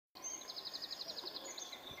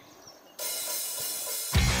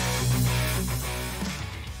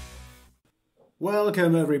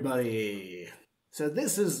Welcome everybody! So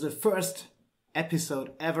this is the first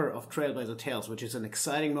episode ever of Trailblazer Tales, which is an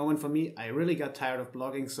exciting moment for me. I really got tired of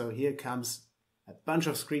blogging, so here comes a bunch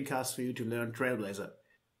of screencasts for you to learn Trailblazer.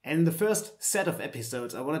 And in the first set of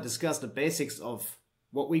episodes, I want to discuss the basics of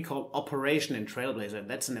what we call operation in Trailblazer.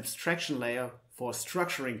 That's an abstraction layer for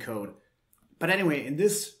structuring code. But anyway, in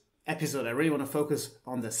this episode, I really want to focus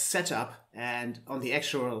on the setup and on the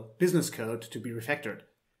actual business code to be refactored.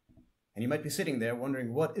 And you might be sitting there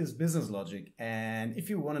wondering, what is business logic? And if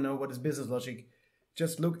you want to know what is business logic,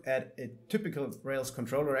 just look at a typical Rails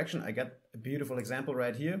controller action. I got a beautiful example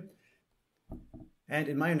right here. And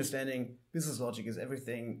in my understanding, business logic is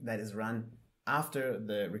everything that is run after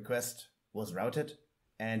the request was routed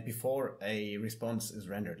and before a response is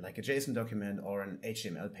rendered, like a JSON document or an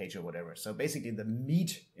HTML page or whatever. So basically the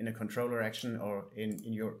meat in a controller action or in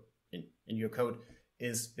your code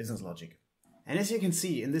is business logic. And as you can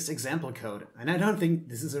see in this example code, and I don't think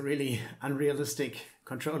this is a really unrealistic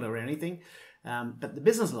controller or anything, but the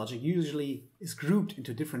business logic usually is grouped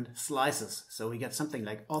into different slices. So we get something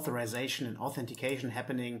like authorization and authentication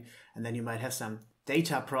happening, and then you might have some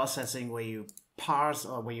data processing where you parse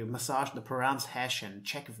or where you massage the params hash and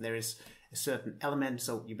check if there is a certain element.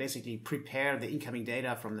 So you basically prepare the incoming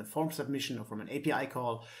data from the form submission or from an API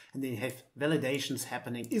call, and then you have validations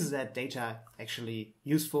happening. Is that data actually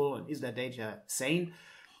useful, and is that data sane?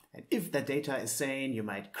 And if that data is sane, you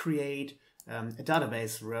might create a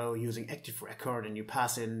database row using active record, and you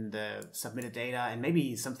pass in the submitted data and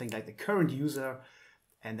maybe something like the current user,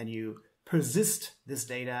 and then you persist this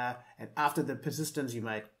data, and after the persistence you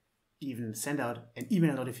might even send out an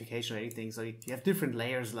email notification or anything. So you have different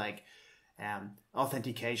layers like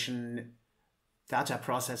authentication, data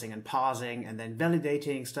processing and parsing, and then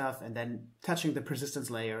validating stuff, and then touching the persistence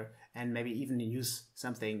layer, and maybe even use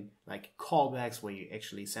something like callbacks where you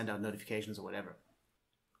actually send out notifications or whatever.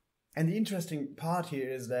 And the interesting part here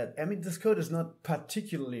is that, this code is not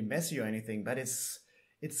particularly messy or anything, but it's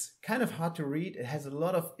kind of hard to read. It has a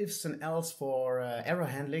lot of ifs and else for error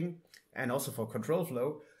handling and also for control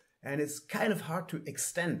flow. And it's kind of hard to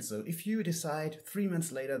extend. So if you decide 3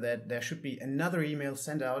 months later that there should be another email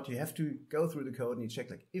sent out, you have to go through the code and you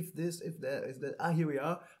check like, if this, if that, is that, here we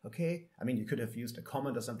are, okay. You could have used a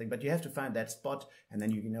comment or something, but you have to find that spot, and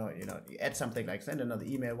then you add something like send another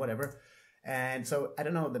email, whatever. And so, I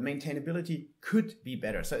don't know, the maintainability could be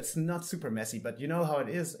better. So it's not super messy, but you know how it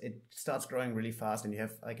is. It starts growing really fast and you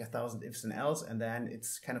have like 1,000 ifs and else, and then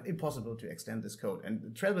it's kind of impossible to extend this code. And the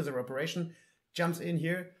Trailblazer operation jumps in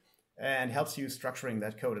here and helps you structuring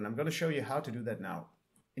that code. And I'm going to show you how to do that now.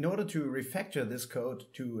 In order to refactor this code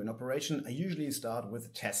to an operation, I usually start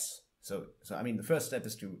with tests. So the first step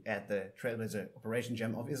is to add the Trailblazer operation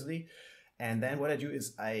gem, obviously. And then what I do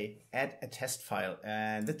is I add a test file.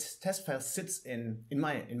 And the test file sits in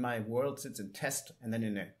my world, sits in test, and then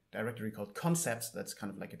in a directory called concepts. That's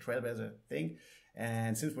kind of like a Trailblazer thing.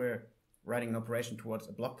 And since we're writing an operation towards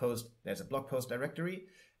a blog post, there's a blog post directory,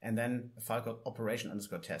 and then a file called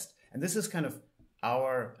operation_test. And this is kind of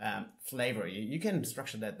our flavor. You can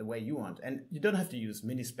structure that the way you want, and you don't have to use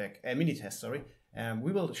mini-tests.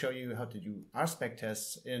 We will show you how to do RSpec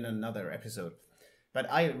tests in another episode.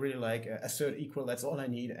 But I really like assert equal. That's all I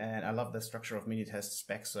need, and I love the structure of mini-test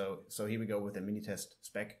spec. So here we go with a mini-test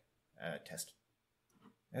spec test.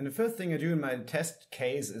 And the first thing I do in my test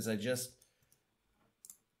case is I just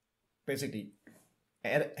basically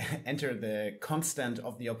enter the constant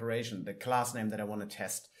of the operation, the class name that I want to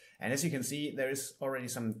test. And as you can see, there is already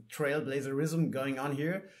some trailblazerism going on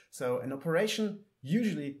here. So an operation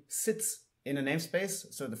usually sits in a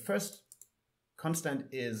namespace. So the first constant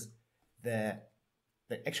is the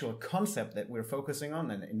actual concept that we're focusing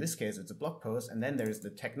on. And in this case, it's a blog post. And then there's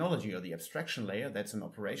the technology or the abstraction layer. That's an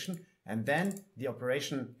operation. And then the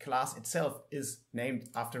operation class itself is named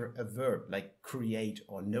after a verb like create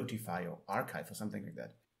or notify or archive or something like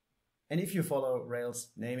that. And if you follow Rails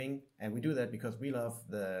naming, and we do that because we love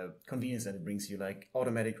the convenience that it brings you, like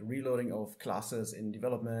automatic reloading of classes in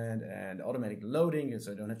development and automatic loading,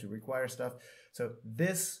 so you don't have to require stuff. So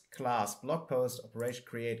this class blog post operation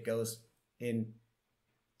create goes in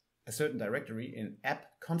a certain directory in app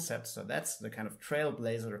concepts. So that's the kind of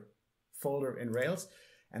Trailblazer folder in Rails.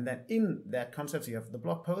 And then in that concepts, you have the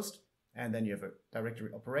blog post, and then you have a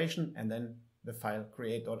directory operation, and then the file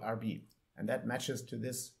create.rb. And that matches to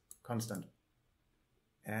this constant.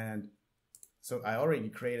 And so I already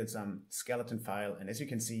created some skeleton file. And as you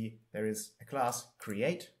can see, there is a class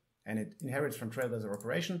create, and it inherits from Trailblazer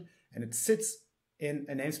operation, and it sits in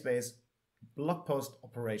a namespace blog post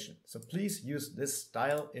operation. So please use this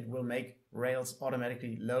style. It will make Rails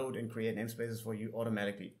automatically load and create namespaces for you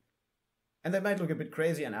automatically. And that might look a bit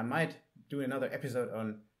crazy, and I might do another episode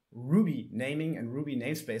on Ruby naming and Ruby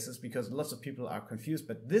namespaces because lots of people are confused,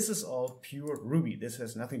 but this is all pure Ruby. This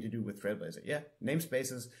has nothing to do with Trailblazer. Yeah,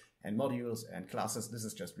 namespaces and modules and classes, this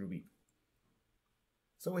is just Ruby.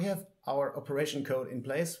 So we have our operation code in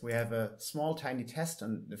place. We have a small tiny test,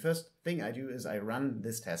 and the first thing I do is I run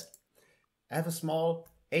this test. I have a small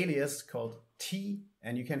alias called T,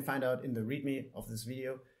 and you can find out in the README of this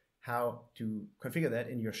video how to configure that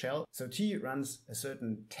in your shell. So T runs a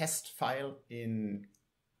certain test file in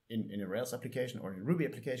a Rails application or in a Ruby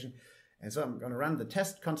application. And so I'm going to run the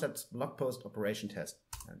test concepts blog post operation test.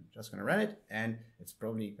 I'm just going to run it, and it's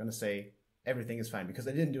probably going to say everything is fine because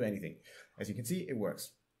I didn't do anything. As you can see, it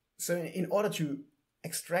works. So in order to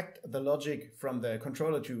extract the logic from the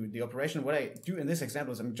controller to the operation, what I do in this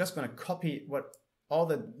example is I'm just going to copy all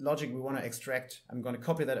the logic we want to extract. I'm going to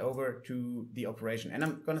copy that over to the operation, and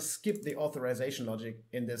I'm going to skip the authorization logic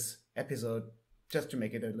in this episode just to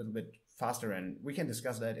make it a little bit faster, and we can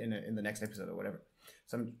discuss that in the next episode or whatever.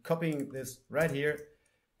 So I'm copying this right here,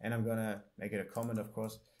 and I'm going to make it a comment, of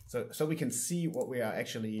course, so we can see what we are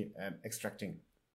actually extracting.